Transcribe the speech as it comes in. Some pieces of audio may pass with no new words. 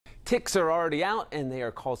Ticks are already out and they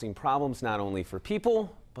are causing problems not only for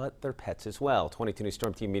people, but their pets as well. 22 News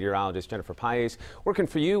Storm Team meteorologist Jennifer Paez working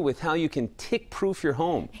for you with how you can tick-proof your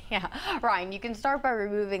home. Yeah, Ryan, you can start by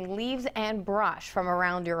removing leaves and brush from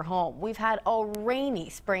around your home. We've had a rainy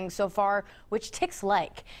spring so far, which ticks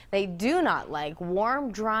like. They do not like warm,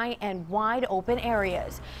 dry, and wide open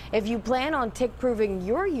areas. If you plan on tick-proofing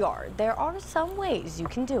your yard, there are some ways you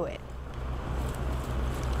can do it.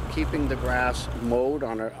 Keeping the grass mowed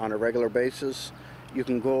on a regular basis. You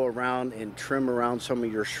can go around and trim around some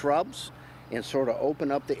of your shrubs and sort of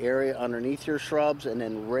open up the area underneath your shrubs and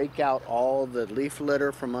then rake out all the leaf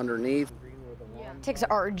litter from underneath. Ticks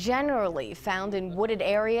are generally found in wooded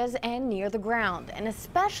areas and near the ground, and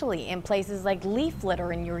especially in places like leaf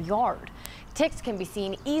litter in your yard. Ticks can be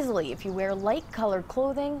seen easily if you wear light-colored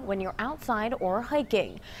clothing when you're outside or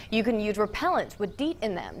hiking. You can use repellents with DEET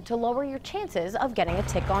in them to lower your chances of getting a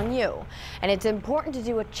tick on you. And it's important to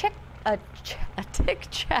do a tick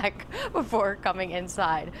check before coming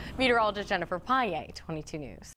inside. Meteorologist Jennifer Paez, 22 News.